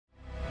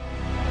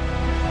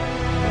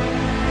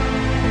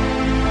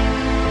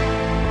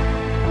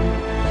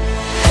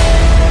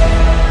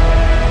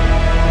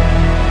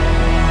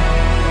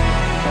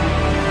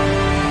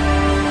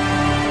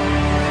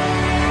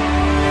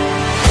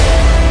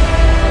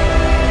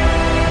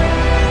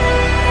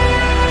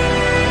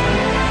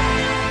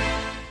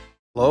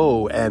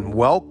and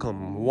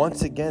welcome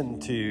once again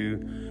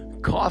to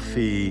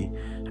Coffee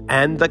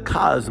and the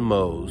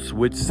Cosmos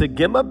with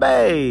Sagima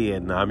Bay.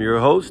 And I'm your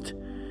host,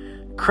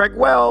 Craig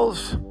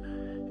Wells,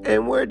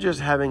 and we're just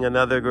having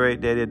another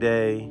great day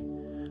today.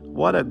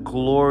 What a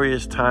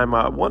glorious time.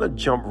 I want to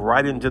jump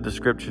right into the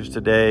scriptures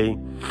today.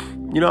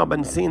 You know, I've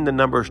been seeing the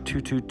numbers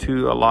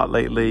 222 a lot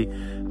lately.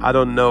 I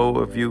don't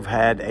know if you've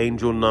had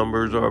angel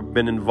numbers or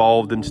been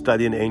involved in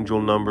studying angel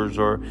numbers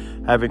or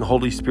having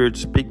Holy Spirit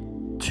speak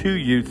to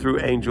you through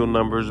angel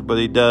numbers, but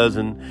he does,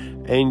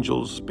 and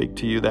angels speak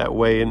to you that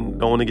way. And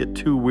don't want to get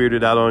too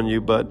weirded out on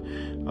you, but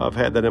I've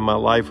had that in my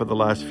life for the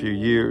last few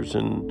years,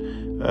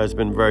 and it's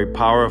been very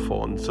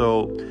powerful. And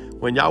so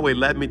when Yahweh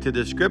led me to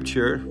the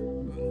scripture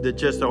that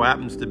just so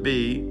happens to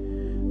be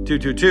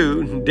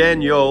 222,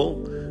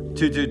 Daniel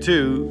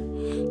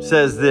 222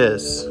 says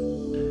this: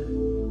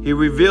 He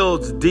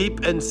reveals deep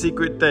and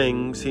secret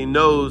things. He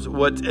knows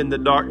what's in the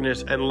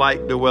darkness, and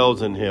light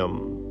dwells in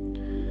him.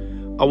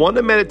 I want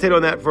to meditate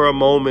on that for a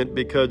moment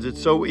because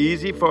it's so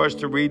easy for us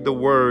to read the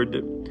word.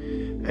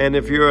 And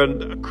if you're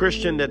a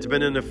Christian that's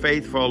been in the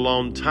faith for a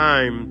long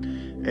time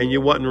and you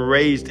wasn't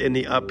raised in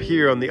the up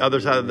here on the other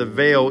side of the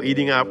veil,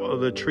 eating out of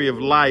the tree of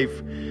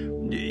life,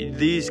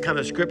 these kind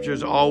of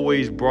scriptures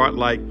always brought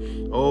like,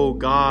 oh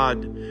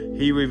God,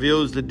 he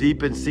reveals the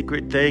deep and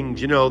secret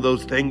things, you know,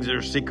 those things that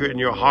are secret in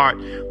your heart,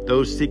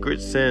 those secret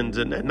sins.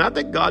 And not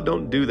that God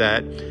don't do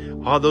that,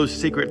 all those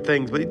secret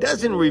things, but he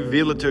doesn't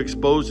reveal it to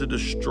expose, to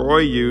destroy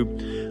you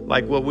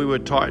like what we were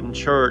taught in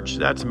church.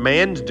 That's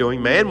man's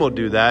doing. Man will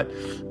do that.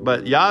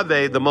 But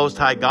Yahweh, the Most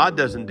High God,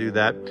 doesn't do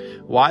that.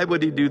 Why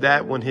would he do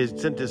that when he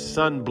sent his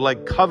son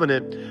blood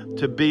covenant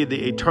to be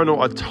the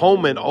eternal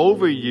atonement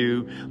over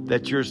you,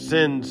 that your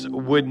sins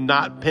would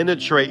not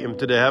penetrate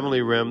into the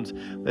heavenly realms,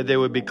 that they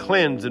would be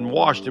cleansed and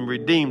washed and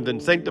redeemed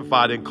and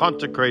sanctified and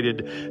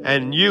consecrated,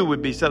 and you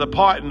would be set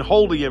apart and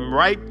holy and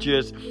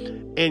righteous,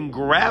 and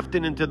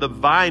grafted into the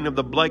vine of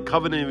the blood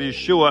covenant of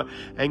Yeshua,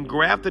 and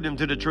grafted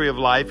into the tree of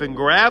life, and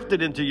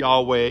grafted into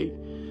Yahweh.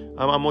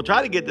 I'm going to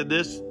try to get to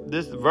this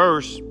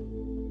verse,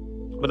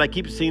 but I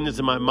keep seeing this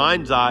in my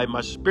mind's eye,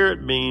 my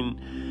spirit being,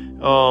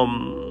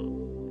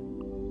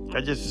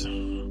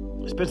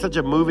 it's been such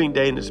a moving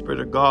day in the Spirit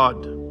of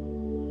God.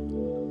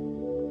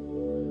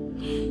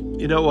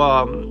 You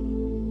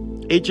know,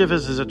 each of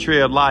us is a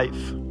tree of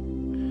life.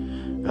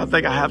 I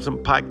think I have some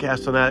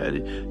podcasts on that.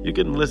 You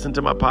can listen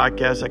to my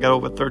podcast. I got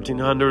over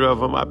 1,300 of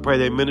them. I pray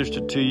they minister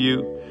to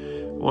you.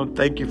 I want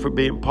to thank you for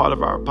being part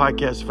of our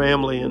podcast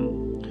family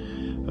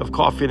and of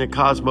Coffee and the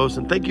Cosmos.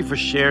 And thank you for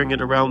sharing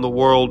it around the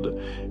world.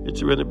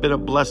 It's really been a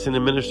blessing to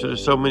minister to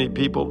so many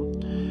people.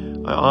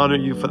 I honor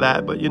you for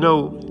that. But you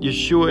know,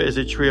 Yeshua is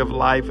a tree of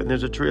life, and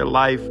there's a tree of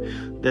life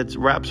that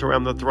wraps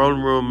around the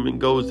throne room and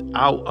goes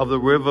out of the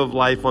river of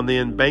life on the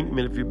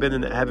embankment. If you've been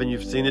in heaven,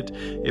 you've seen it.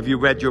 If you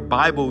read your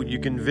Bible, you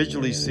can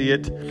visually see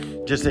it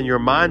just in your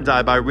mind's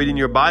eye by reading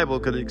your Bible,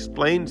 because it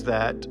explains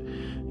that.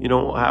 You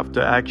don't have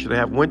to actually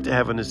have went to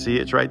heaven to see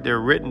it. It's right there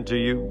written to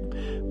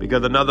you,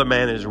 because another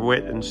man has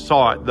went and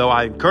saw it. Though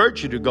I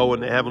encourage you to go in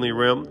the heavenly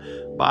realm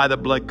by the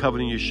blood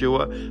covenant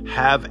Yeshua,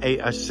 have a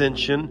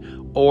ascension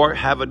or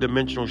have a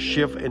dimensional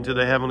shift into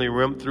the heavenly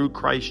realm through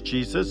Christ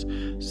Jesus,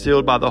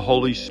 sealed by the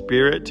Holy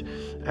Spirit,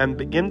 and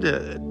begin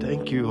to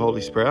thank you,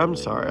 Holy Spirit. I'm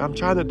sorry. I'm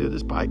trying to do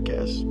this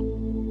podcast.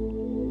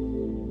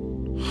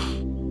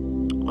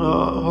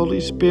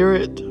 Holy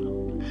Spirit,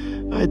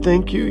 I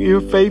thank you.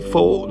 You're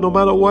faithful. No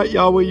matter what,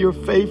 Yahweh, you're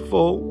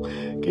faithful.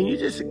 Can you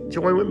just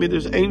join with me?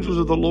 There's angels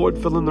of the Lord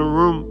filling the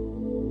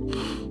room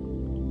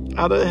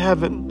out of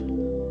heaven.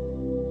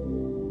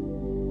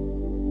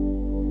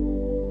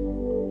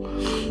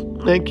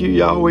 Thank you,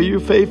 Yahweh. You're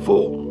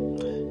faithful.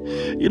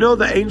 You know,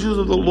 the angels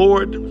of the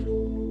Lord,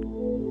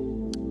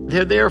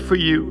 they're there for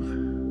you.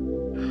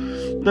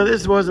 Now,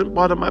 this wasn't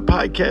part of my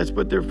podcast,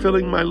 but they're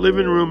filling my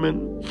living room,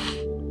 and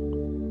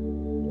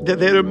they're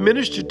there to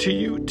minister to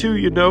you too,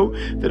 you know.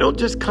 They don't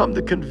just come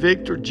to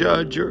convict or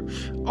judge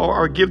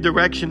or give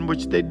direction,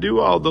 which they do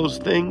all those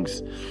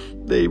things.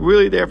 They're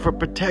really there for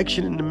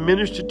protection and to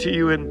minister to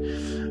you. And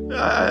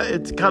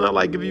it's kind of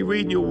like if you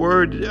read in your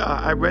word,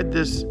 I read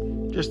this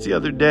just the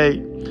other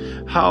day,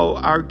 how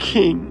our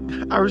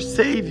King, our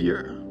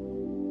Savior,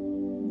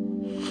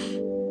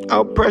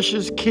 our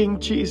precious King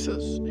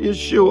Jesus,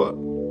 Yeshua,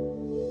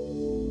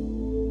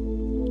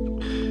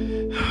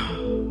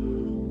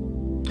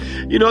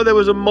 you know, there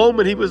was a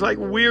moment he was like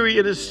weary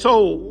in his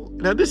soul.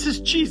 Now this is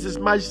Jesus,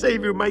 my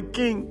Savior, my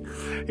King.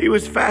 He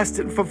was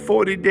fasting for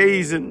 40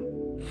 days, and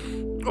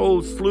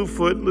old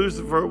Slewfoot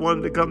Lucifer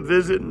wanted to come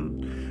visit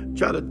and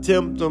try to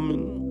tempt him.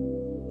 And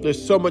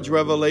there's so much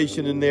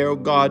revelation in there. Oh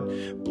God,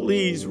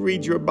 please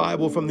read your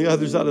Bible from the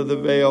other side of the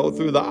veil,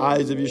 through the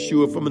eyes of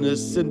Yeshua, from an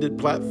ascended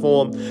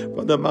platform,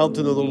 from the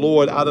mountain of the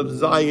Lord, out of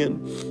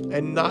Zion,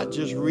 and not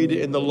just read it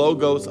in the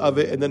logos of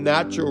it in the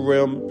natural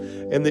realm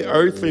in the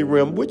earthly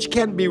realm, which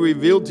can be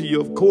revealed to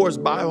you, of course,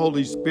 by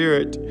Holy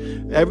Spirit.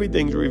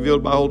 Everything's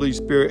revealed by Holy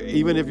Spirit,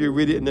 even if you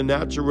read it in the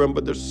natural realm,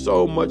 but there's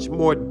so much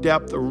more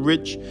depth, a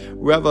rich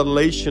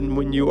revelation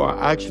when you are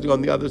actually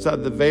on the other side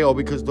of the veil,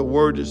 because the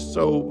word is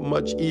so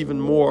much even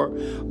more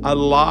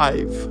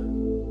alive.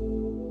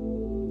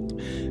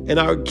 And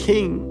our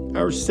King,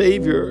 our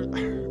Savior,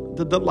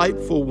 the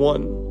delightful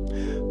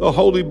one, the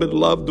holy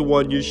beloved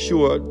one,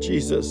 Yeshua,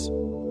 Jesus,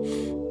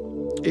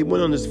 he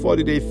went on this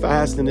 40-day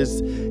fast, and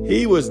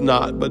he was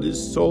not, but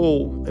his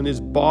soul and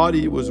his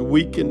body was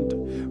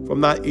weakened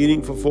from not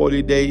eating for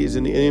 40 days,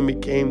 and the enemy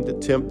came to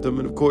tempt him.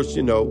 And of course,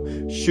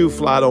 shoe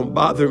fly don't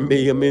bother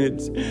me. I mean,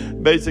 it's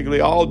basically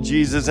all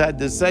Jesus had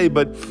to say,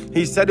 but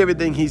he said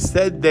everything he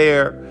said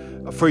there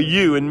for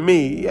you and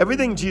me.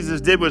 Everything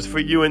Jesus did was for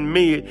you and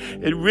me.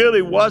 It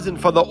really wasn't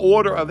for the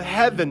order of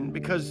heaven,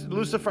 because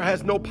Lucifer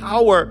has no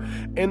power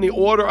in the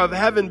order of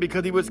heaven,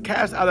 because he was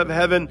cast out of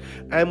heaven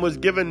and was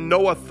given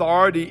no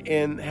authority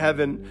in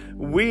heaven.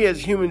 We as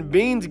human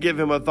beings give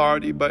him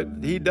authority, but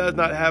he does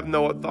not have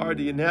no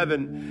authority in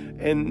heaven.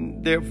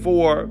 And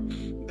therefore,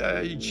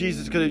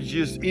 Jesus could have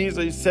just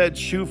easily said,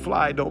 shoe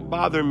fly, don't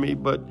bother me,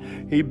 but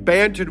he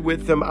bantered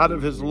with them out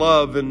of his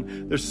love.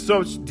 And there's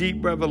such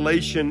deep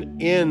revelation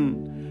in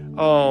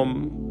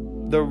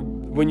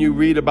when you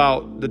read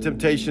about the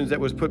temptations that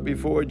was put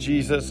before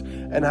Jesus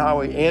and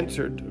how he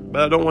answered.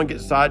 But I don't want to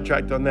get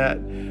sidetracked on that.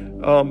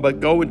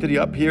 But go into the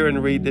up here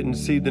and read it and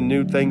see the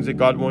new things that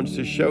God wants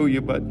to show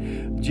you. But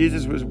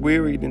Jesus was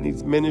wearied, and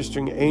these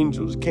ministering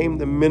angels came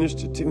to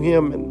minister to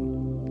him, and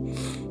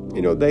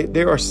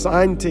they are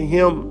assigned to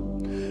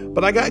him.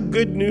 But I got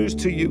good news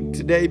to you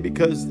today,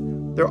 because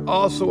they're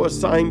also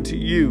assigned to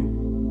you.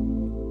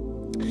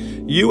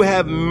 You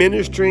have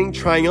ministering,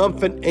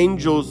 triumphant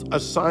angels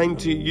assigned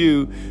to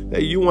you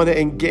that you want to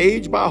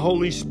engage by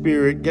Holy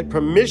Spirit, get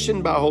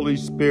permission by Holy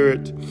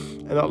Spirit,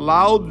 and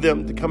allow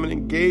them to come and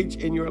engage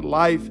in your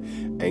life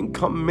and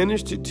come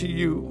minister to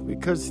you,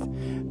 because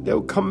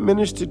they'll come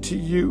minister to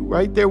you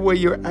right there where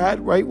you're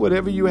at, right?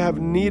 Whatever you have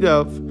need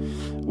of,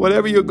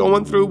 whatever you're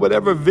going through,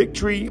 whatever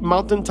victory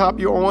mountaintop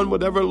you're on,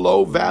 whatever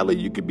low valley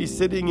you could be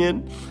sitting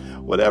in,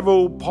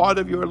 whatever part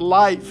of your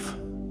life,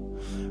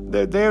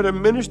 they're there to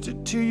minister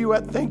to you. I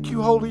thank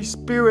you, Holy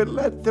Spirit.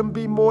 Let them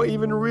be more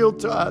even real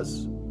to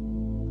us.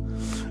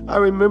 I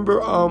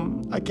remember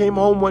I came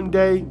home one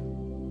day.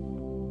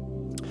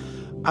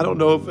 I don't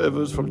know if it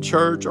was from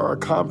church or a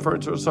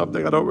conference or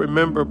something. I don't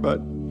remember, but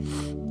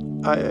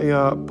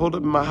I pulled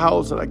up in my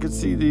house, and I could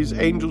see these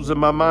angels in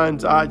my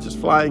mind's eye just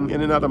flying in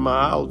and out of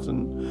my house.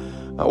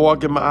 And I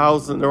walk in my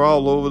house, and they're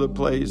all over the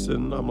place.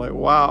 And I'm like,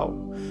 wow.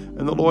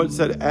 And the Lord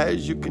said,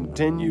 as you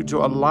continue to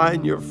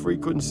align your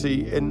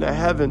frequency in the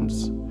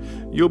heavens,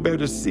 you'll be able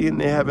to see in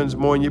the heavens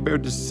more, and you'll be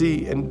able to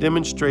see and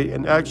demonstrate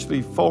and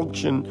actually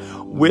function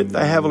with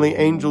the heavenly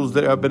angels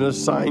that have been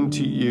assigned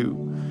to you.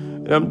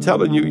 And I'm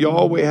telling you,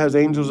 Yahweh has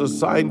angels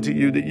assigned to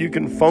you that you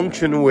can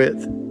function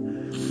with,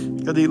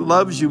 because he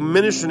loves you.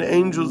 Ministering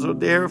angels are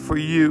there for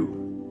you.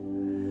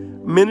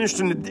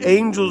 Ministering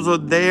angels are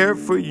there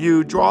for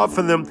you. Draw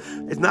from them.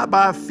 It's not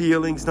by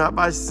feelings, not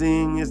by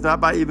seeing, it's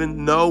not by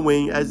even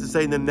knowing, as to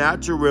say in the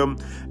natural realm.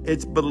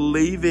 It's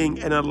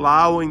believing and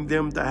allowing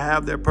them to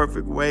have their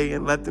perfect way,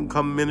 and let them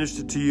come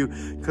minister to you,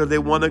 because they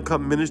want to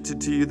come minister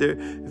to you.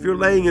 If you're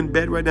laying in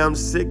bed right now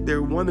sick,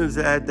 one is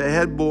at the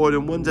headboard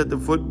and one's at the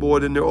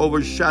footboard, and they're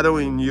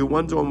overshadowing you.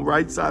 One's on the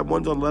right side,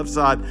 one's on the left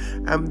side,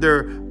 and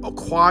they're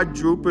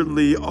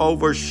quadrupledly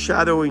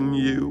overshadowing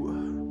you.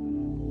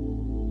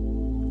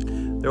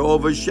 They're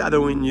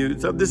overshadowing you.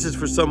 So this is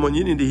for someone.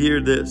 You need to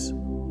hear this.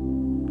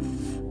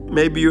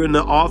 Maybe you're in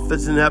the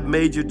office and have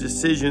major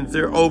decisions.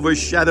 They're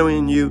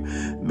overshadowing you.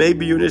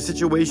 Maybe you're in a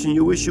situation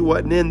you wish you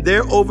wasn't in.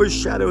 They're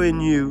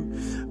overshadowing you.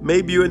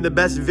 Maybe you're in the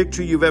best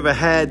victory you've ever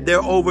had. They're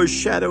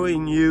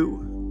overshadowing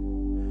you.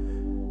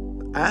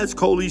 Ask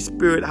Holy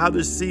Spirit how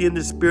to see in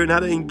the Spirit and how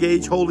to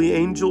engage holy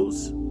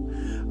angels.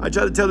 I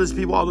try to tell these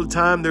people all the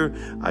time.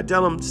 I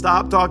tell them,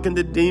 stop talking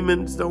to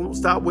demons. Don't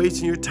stop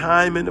wasting your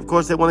time. And of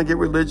course, they want to get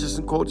religious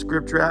and quote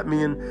scripture at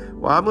me. And,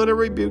 well, I'm going to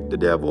rebuke the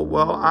devil.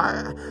 Well,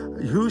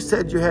 who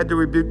said you had to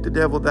rebuke the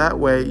devil that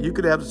way? You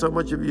could have so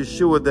much of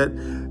Yeshua that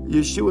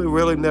Yeshua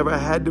really never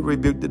had to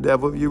rebuke the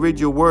devil. If you read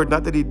your word,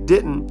 not that he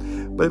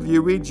didn't, but if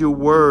you read your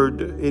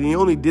word, and he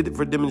only did it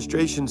for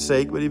demonstration's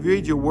sake, but if you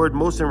read your word,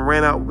 most of them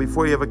ran out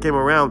before he ever came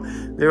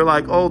around. They were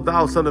like, oh,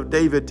 thou son of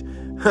David,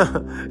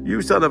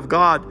 you son of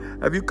God,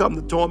 have you come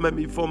to torment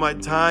me for my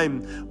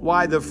time?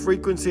 Why? The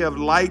frequency of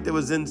light that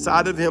was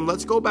inside of him.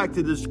 Let's go back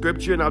to the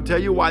scripture, and I'll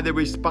tell you why they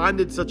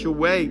responded such a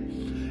way.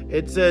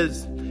 It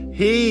says,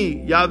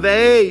 he,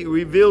 Yahweh,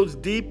 reveals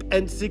deep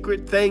and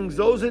secret things.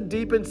 Those are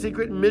deep and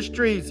secret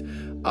mysteries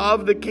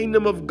of the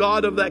kingdom of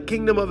God, of that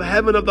kingdom of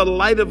heaven, of the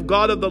light of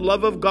God, of the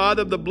love of God,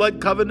 of the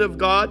blood covenant of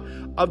God,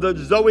 of the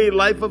Zoe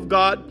life of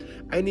God.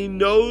 And he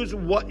knows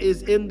what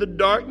is in the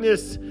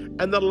darkness,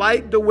 and the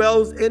light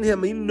dwells in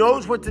him. He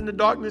knows what's in the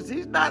darkness.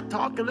 He's not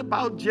talking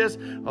about just,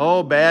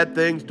 bad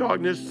things,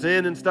 darkness,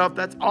 sin and stuff.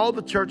 That's all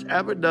the church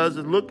ever does,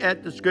 is look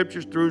at the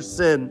scriptures through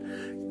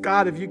sin.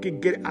 God, if you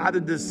could get out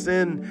of the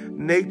sin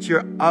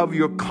nature of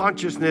your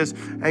consciousness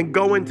and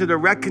go into the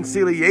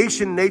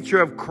reconciliation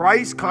nature of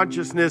Christ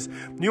consciousness,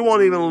 you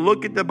won't even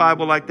look at the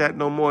Bible like that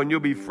no more. And you'll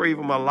be free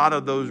from a lot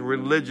of those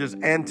religious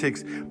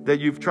antics that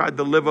you've tried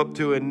to live up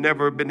to and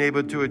never been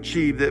able to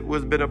achieve, that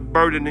was been a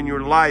burden in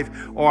your life,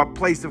 or a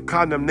place of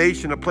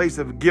condemnation, a place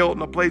of guilt,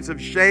 and a place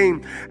of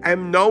shame.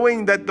 And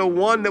knowing that the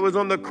one that was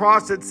on the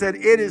cross that said,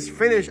 "It is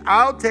finished,"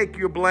 I'll take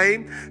your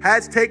blame,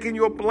 has taken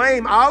your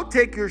blame. I'll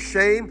take your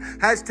shame,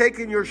 has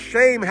taken your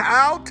shame.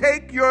 I'll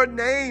take your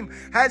name,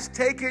 has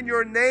taken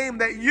your name,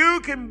 that you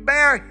can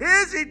bear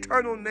his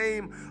eternal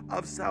name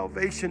of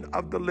salvation,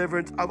 of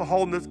deliverance, of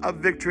wholeness, of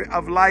victory,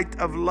 of light,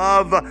 of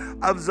love,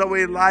 of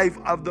Zoe life,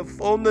 of the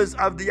fullness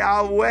of the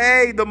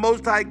Yahweh, the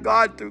Most High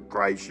God, through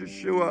Christ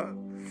Yeshua.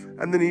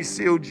 And then he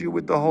sealed you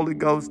with the Holy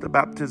Ghost, the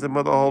baptism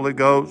of the Holy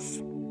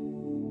Ghost.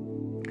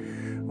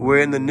 We're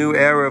in the new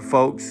era,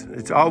 folks.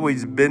 It's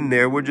always been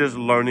there. We're just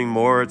learning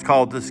more. It's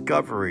called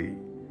discovery.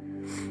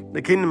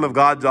 The kingdom of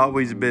God's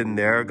always been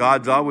there.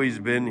 God's always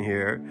been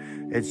here.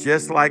 It's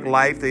just like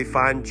life. They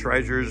find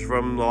treasures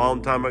from a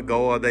long time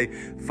ago, or they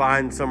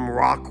find some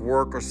rock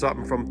work or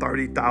something from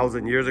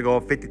 30,000 years ago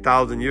or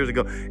 50,000 years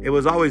ago. It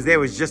was always there. It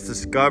was just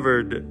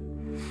discovered.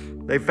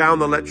 They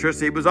found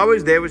electricity. It was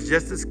always there. It was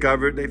just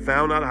discovered. They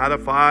found out how to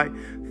fly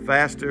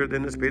faster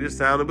than the speed of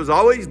sound. It was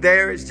always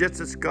there. It's just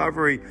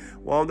discovery.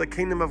 Well, in the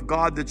kingdom of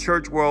God, the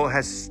church world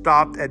has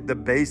stopped at the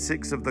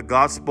basics of the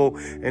gospel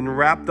and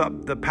wrapped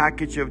up the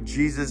package of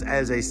Jesus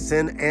as a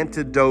sin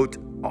antidote,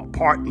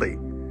 partly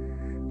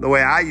the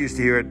way I used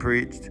to hear it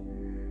preached.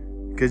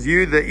 Because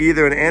you're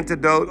either an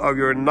antidote or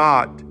you're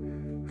not.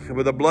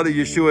 But the blood of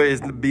Yeshua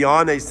is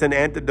beyond a sin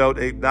antidote.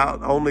 It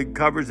not only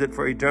covers it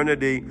for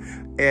eternity,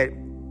 it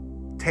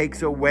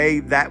takes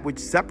away that which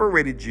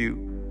separated you.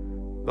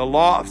 The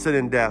law of sin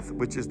and death,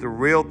 which is the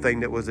real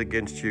thing that was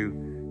against you,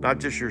 not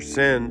just your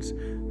sins,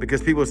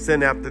 because people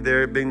sin after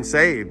they're being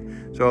saved.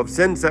 So if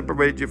sin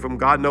separated you from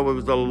God, no, it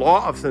was the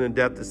law of sin and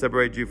death that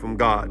separated you from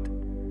God.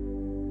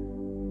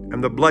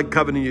 And the blood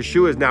covenant of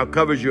Yeshua now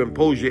covers you and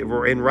pulls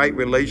you in right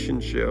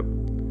relationship.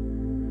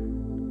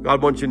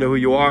 God wants you to know who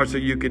you are so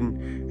you can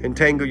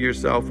entangle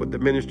yourself with the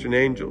ministering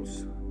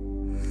angels.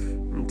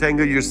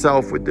 Entangle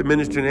yourself with the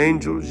ministering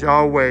angels,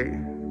 Yahweh.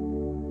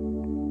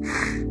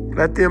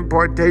 Let the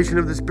impartation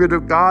of the Spirit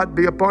of God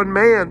be upon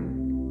man.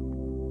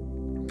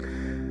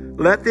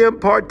 Let the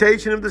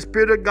impartation of the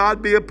Spirit of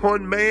God be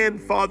upon man,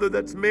 Father,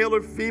 that's male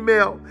or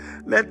female.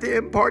 Let the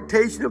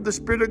impartation of the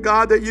Spirit of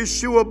God that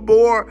Yeshua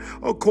bore,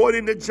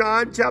 according to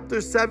John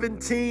chapter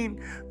 17,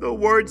 the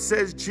word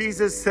says,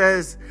 Jesus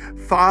says,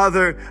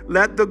 Father,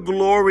 let the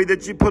glory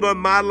that you put on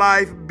my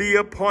life be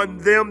upon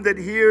them that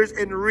hears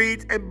and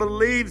reads and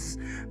believes.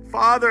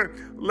 Father,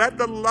 let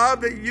the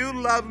love that you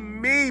love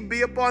me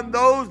be upon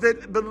those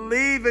that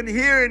believe and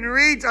hear and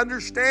reads,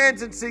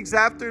 understands and seeks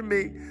after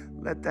me.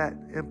 Let that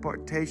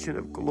impartation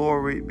of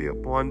glory be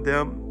upon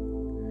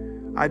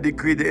them. I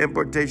decree the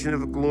impartation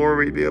of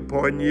glory be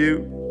upon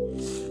you.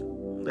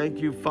 Thank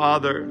you,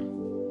 Father.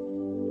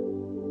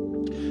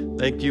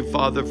 Thank you,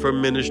 Father, for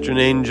ministering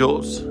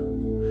angels.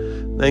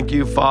 Thank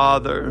you,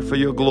 Father, for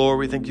your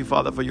glory. Thank you,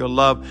 Father, for your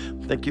love.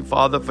 Thank you,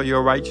 Father, for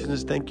your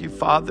righteousness. Thank you,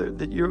 Father,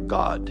 that you're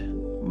God.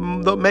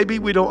 Though maybe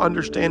we don't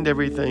understand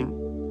everything,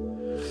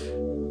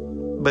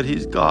 but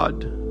he's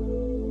God.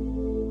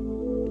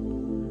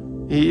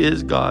 He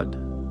is God.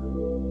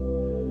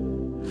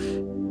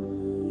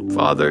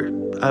 Father,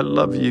 I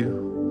love you.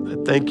 I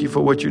thank you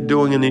for what you're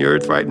doing in the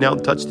earth right now.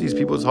 Touch these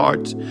people's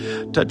hearts.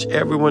 Touch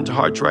everyone's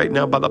hearts right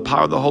now by the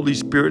power of the Holy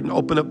Spirit, and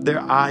open up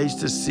their eyes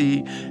to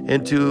see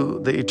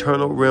into the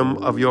eternal realm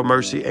of your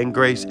mercy and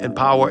grace and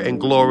power and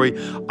glory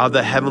of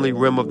the heavenly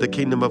realm of the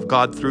kingdom of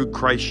God through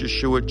Christ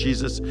Yeshua,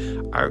 Jesus,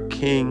 our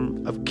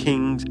King of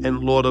kings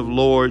and Lord of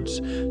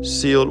lords,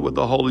 sealed with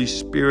the Holy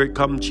Spirit.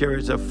 Come,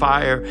 chariots of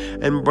fire,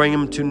 and bring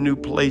them to new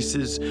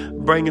places,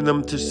 bringing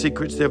them to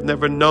secrets they've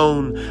never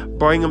known,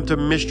 bring them to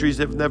mysteries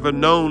they've never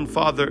known,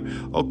 Father.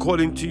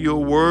 According to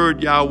your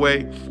word,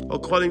 Yahweh,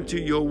 according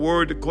to your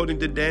word, according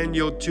to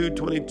Daniel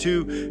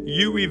 2:22,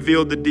 you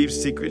reveal the deep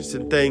secrets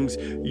and things.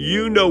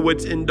 You know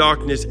what's in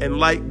darkness, and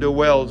light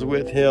dwells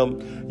with him.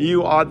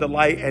 You are the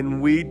light,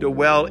 and we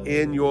dwell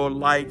in your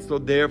light. So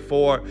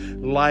therefore,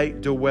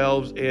 light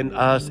dwells in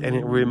us, and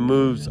it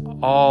removes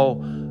all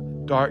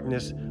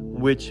darkness,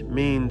 which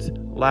means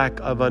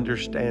lack of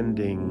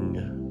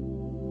understanding.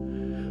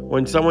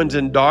 When someone's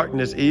in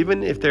darkness,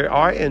 even if they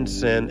are in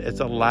sin,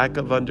 it's a lack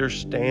of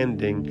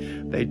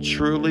understanding. They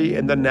truly,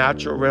 in the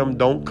natural realm,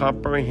 don't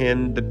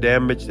comprehend the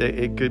damage that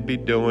it could be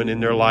doing in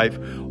their life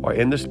or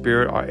in the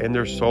spirit or in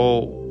their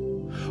soul.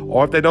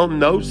 Or if they don't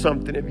know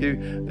something,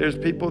 there's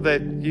people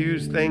that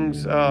use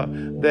things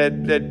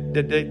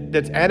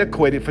that's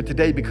antiquated for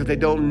today because they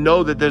don't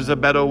know that there's a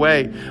better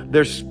way.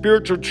 There's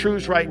spiritual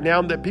truths right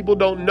now that people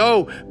don't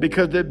know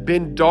because they've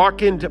been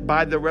darkened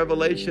by the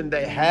revelation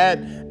they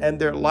had, and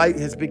their light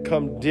has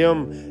become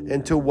dim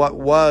into what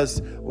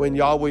was, when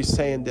Yahweh's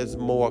saying there's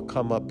more.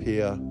 Come up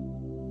here.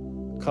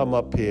 Come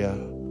up here.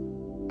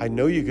 I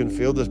know you can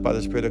feel this by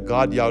the Spirit of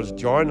God. Y'all, it's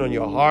jarring on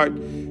your heart.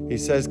 He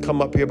says, come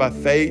up here by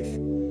faith.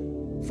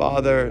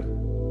 Father,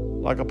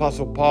 like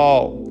Apostle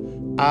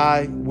Paul,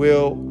 I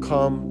will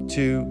come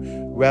to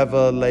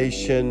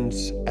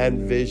revelations and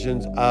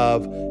visions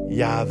of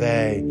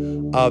Yahweh,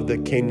 of the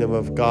kingdom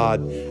of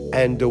God,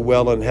 and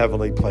dwell in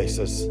heavenly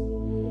places.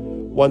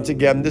 Once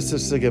again, this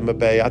is Sagima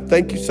Bay. I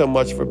thank you so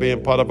much for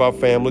being part of our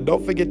family.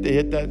 Don't forget to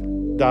hit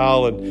that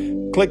dial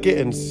and click it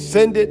and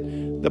send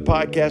the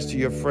podcast to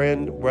your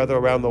friend, whether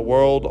around the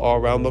world or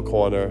around the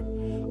corner.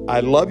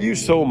 I love you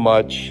so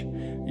much.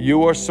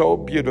 You are so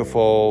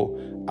beautiful.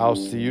 I'll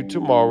see you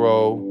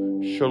tomorrow.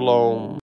 Shalom.